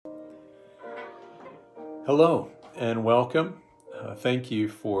Hello and welcome. Thank you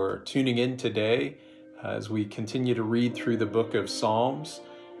for tuning in today as we continue to read through the book of Psalms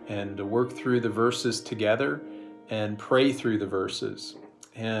and to work through the verses together and pray through the verses.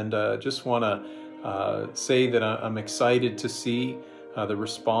 And just want to say that I'm excited to see the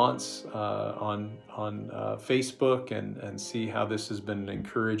response on Facebook and see how this has been an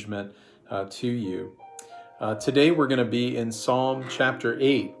encouragement to you. Today we're going to be in Psalm chapter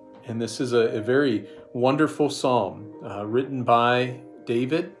 8. And this is a very wonderful psalm written by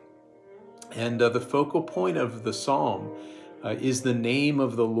David. And the focal point of the psalm is the name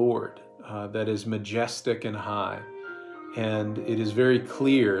of the Lord that is majestic and high. And it is very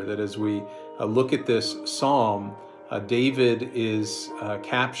clear that as we look at this psalm, David is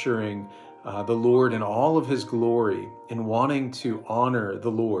capturing the Lord in all of his glory and wanting to honor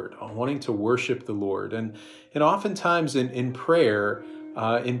the Lord, wanting to worship the Lord. And oftentimes in prayer,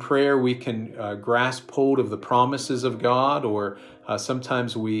 we can grasp hold of the promises of God, or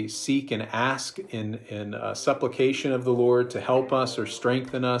sometimes we seek and ask in supplication of the Lord to help us or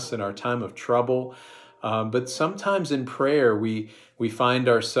strengthen us in our time of trouble. But sometimes in prayer, we find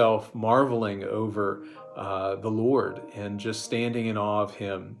ourselves marveling over the Lord and just standing in awe of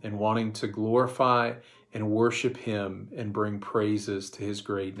Him and wanting to glorify and worship Him and bring praises to His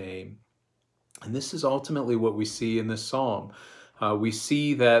great name. And this is ultimately what we see in this psalm. We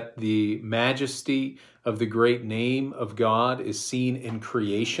see that the majesty of the great name of God is seen in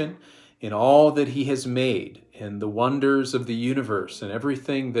creation, in all that He has made, in the wonders of the universe and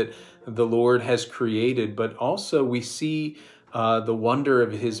everything that the Lord has created. But also we see the wonder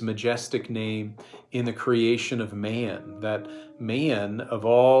of His majestic name in the creation of man, that man of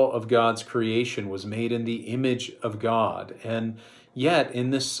all of God's creation was made in the image of God. And yet,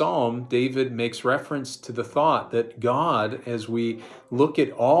 in this psalm, David makes reference to the thought that God, as we look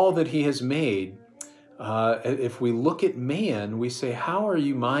at all that He has made, if we look at man, we say, how are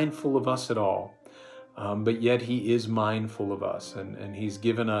you mindful of us at all? But yet He is mindful of us, and He's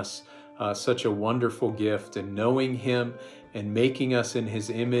given us such a wonderful gift in knowing Him and making us in His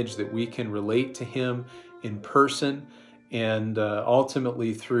image, that we can relate to Him in person and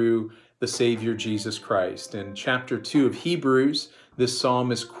ultimately through the Savior Jesus Christ. In chapter 2 of Hebrews, this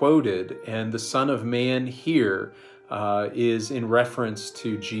psalm is quoted, and the Son of Man here is in reference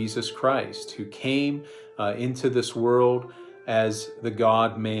to Jesus Christ, who came into this world as the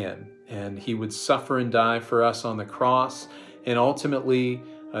God-man, and He would suffer and die for us on the cross. And ultimately,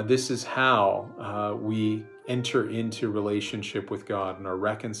 this is how we enter into relationship with God and are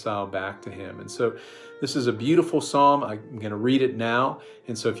reconciled back to Him. And so this is a beautiful psalm. I'm going to read it now.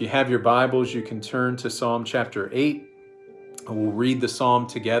 And so if you have your Bibles, you can turn to Psalm chapter 8. We'll read the psalm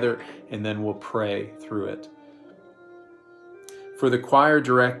together and then we'll pray through it. For the choir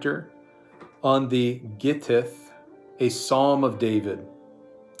director, on the Gittith, a psalm of David.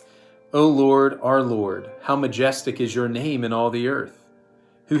 O Lord, our Lord, how majestic is your name in all the earth,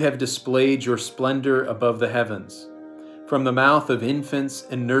 who have displayed your splendor above the heavens. From the mouth of infants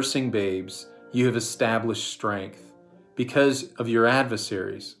and nursing babes, you have established strength, because of your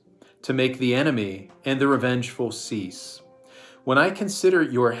adversaries, to make the enemy and the revengeful cease. When I consider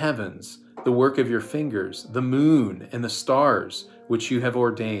your heavens, the work of your fingers, the moon and the stars which you have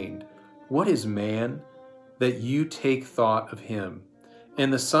ordained, what is man that you take thought of him,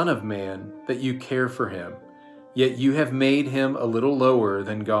 and the Son of Man that you care for him? Yet you have made him a little lower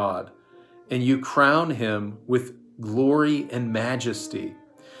than God, and you crown him with glory and majesty.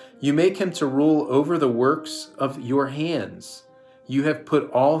 You make him to rule over the works of your hands. You have put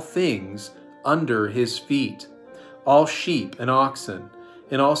all things under his feet, all sheep and oxen,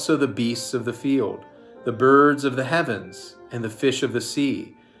 and also the beasts of the field, the birds of the heavens, and the fish of the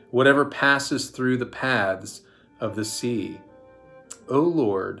sea, whatever passes through the paths of the sea. O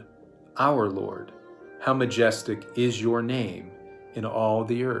Lord, our Lord, how majestic is your name in all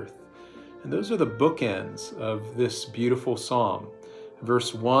the earth. And those are the bookends of this beautiful psalm.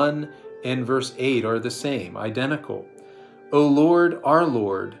 Verse 1 and verse 8 are the same, identical. O Lord, our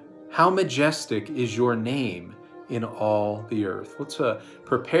Lord, how majestic is your name in all the earth. Let's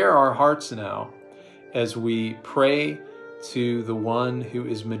prepare our hearts now as we pray to the one who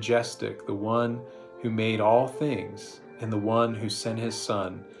is majestic, the one who made all things, and the one who sent his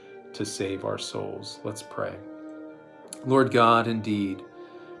Son to save our souls. Let's pray. Lord God, indeed,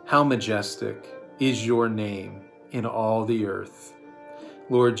 how majestic is your name in all the earth.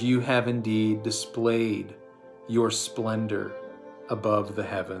 Lord, you have indeed displayed your splendor above the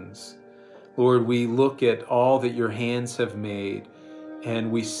heavens. Lord, we look at all that your hands have made, and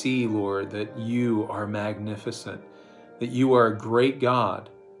we see, Lord, that you are magnificent, that you are a great God,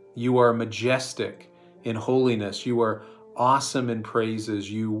 you are majestic, in holiness. You are awesome in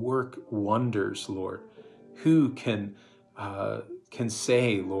praises. You work wonders, Lord. Who can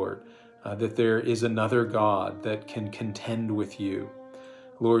say, Lord, that there is another God that can contend with you?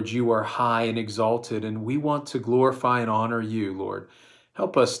 Lord, you are high and exalted, and we want to glorify and honor you, Lord.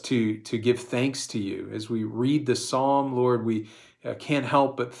 Help us to give thanks to you. As we read the psalm, Lord, we can't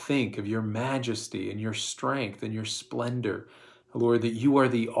help but think of your majesty and your strength and your splendor. Lord, that you are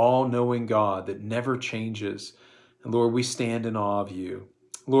the all-knowing God that never changes. And Lord, we stand in awe of you.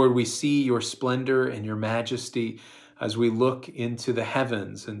 Lord, we see your splendor and your majesty as we look into the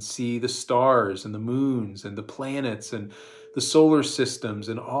heavens and see the stars and the moons and the planets and the solar systems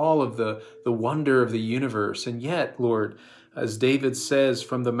and all of the wonder of the universe. And yet, Lord, as David says,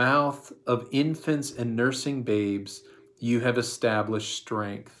 from the mouth of infants and nursing babes, you have established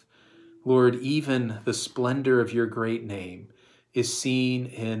strength. Lord, even the splendor of your great name is seen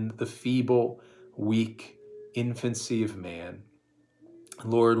in the feeble, weak infancy of man.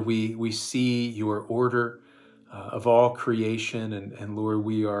 Lord, we see your order of all creation, and Lord,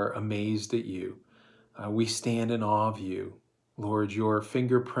 we are amazed at you. We stand in awe of you. Lord, your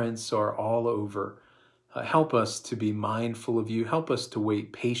fingerprints are all over. Help us to be mindful of you. Help us to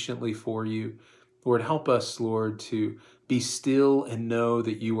wait patiently for you. Lord, help us, Lord, to be still and know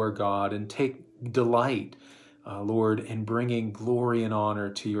that you are God, and take delight, Lord, in bringing glory and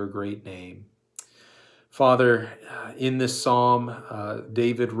honor to your great name. Father, in this psalm,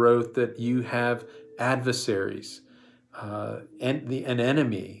 David wrote that you have adversaries, and an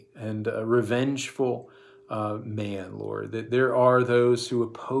enemy and a revengeful man, Lord, that there are those who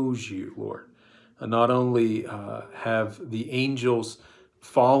oppose you, Lord. Not only have the angels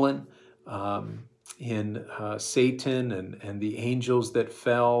fallen in Satan and the angels that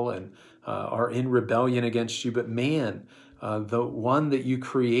fell and are in rebellion against you, but man, the one that you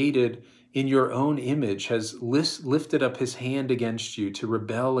created in your own image, has lifted up his hand against you to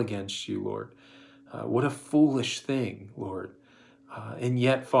rebel against you, Lord. What a foolish thing, Lord. And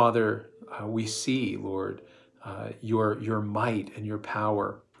yet, Father, we see, Lord, your might and your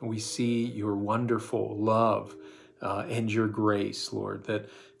power. We see your wonderful love and your grace, Lord, that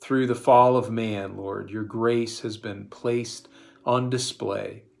through the fall of man, Lord, your grace has been placed on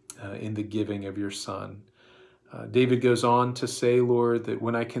display in the giving of your Son. David goes on to say, Lord, that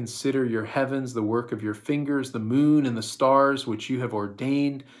when I consider your heavens, the work of your fingers, the moon and the stars which you have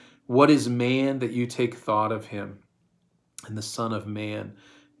ordained, what is man that you take thought of him, and the Son of Man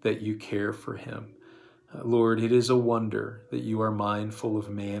that you care for him? Lord, it is a wonder that you are mindful of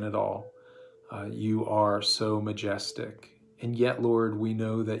man at all. You are so majestic. And yet, Lord, we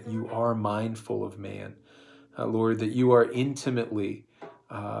know that you are mindful of man. Lord, that you are intimately,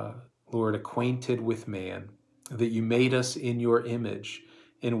 Lord, acquainted with man, that you made us in your image,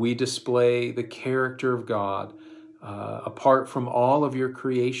 and we display the character of God apart from all of your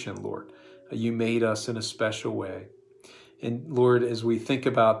creation, Lord. You made us in a special way. And Lord, as we think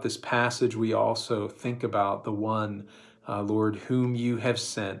about this passage, we also think about the one, Lord, whom you have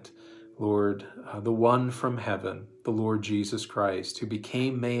sent, Lord, the one from heaven, the Lord Jesus Christ, who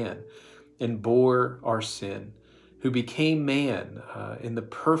became man and bore our sin, who became man in the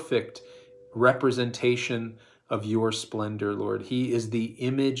perfect representation of your splendor, Lord. He is the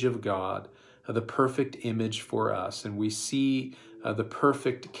image of God, the perfect image for us. And we see the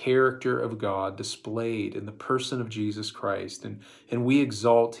perfect character of God displayed in the person of Jesus Christ. And we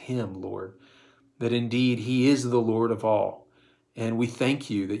exalt him, Lord, that indeed he is the Lord of all. And we thank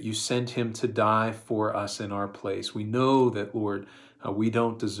you that you sent him to die for us in our place. We know that, Lord, we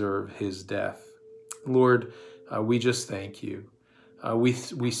don't deserve his death. Lord, we just thank you. We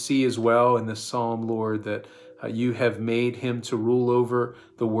see as well in the psalm, Lord, that you have made him to rule over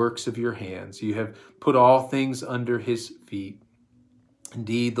the works of your hands. You have put all things under his feet.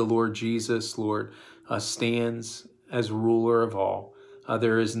 Indeed, the Lord Jesus, Lord, stands as ruler of all.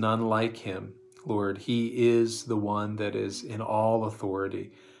 There is none like him, Lord. He is the one that is in all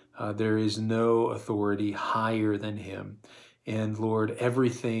authority. There is no authority higher than him. And Lord,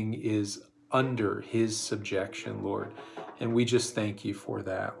 everything is under his subjection, Lord. And we just thank you for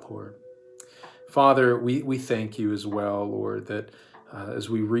that, Lord. Father, we thank you as well, Lord, that as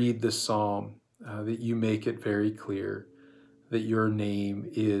we read this psalm, that you make it very clear that your name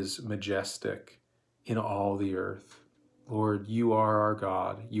is majestic in all the earth. Lord, you are our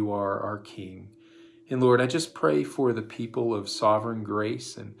God. You are our King. And Lord, I just pray for the people of Sovereign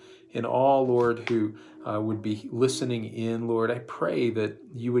Grace and all, Lord, who would be listening in. Lord, I pray that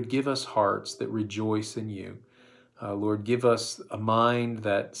you would give us hearts that rejoice in you. Lord, give us a mind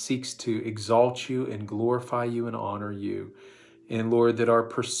that seeks to exalt you and glorify you and honor you. And Lord, that our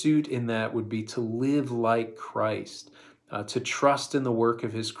pursuit in that would be to live like Christ, to trust in the work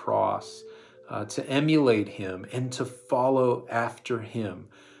of his cross, to emulate him and to follow after him.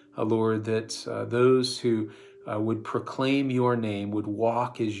 Lord, that those who would proclaim your name would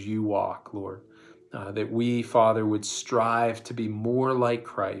walk as you walk, Lord. That we, Father, would strive to be more like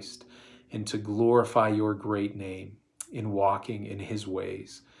Christ and to glorify your great name in walking in his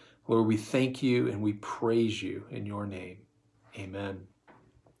ways. Lord, we thank you and we praise you in your name. Amen.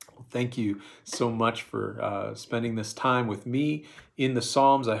 Well, thank you so much for spending this time with me in the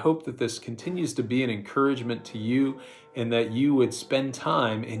Psalms. I hope that this continues to be an encouragement to you and that you would spend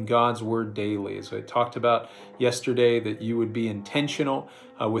time in God's Word daily. As I talked about yesterday, that you would be intentional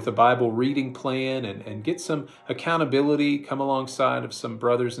with a Bible reading plan and get some accountability, come alongside of some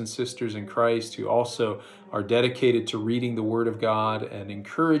brothers and sisters in Christ who also are dedicated to reading the Word of God, and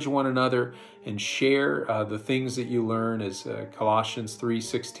encourage one another and share the things that you learn. As Colossians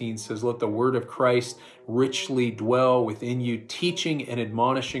 3:16 says, let the Word of Christ richly dwell within you, teaching and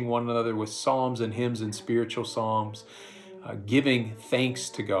admonishing one another with psalms and hymns and spiritual psalms, giving thanks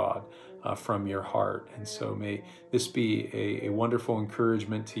to God from your heart. And so may this be a wonderful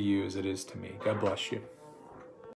encouragement to you as it is to me. God bless you.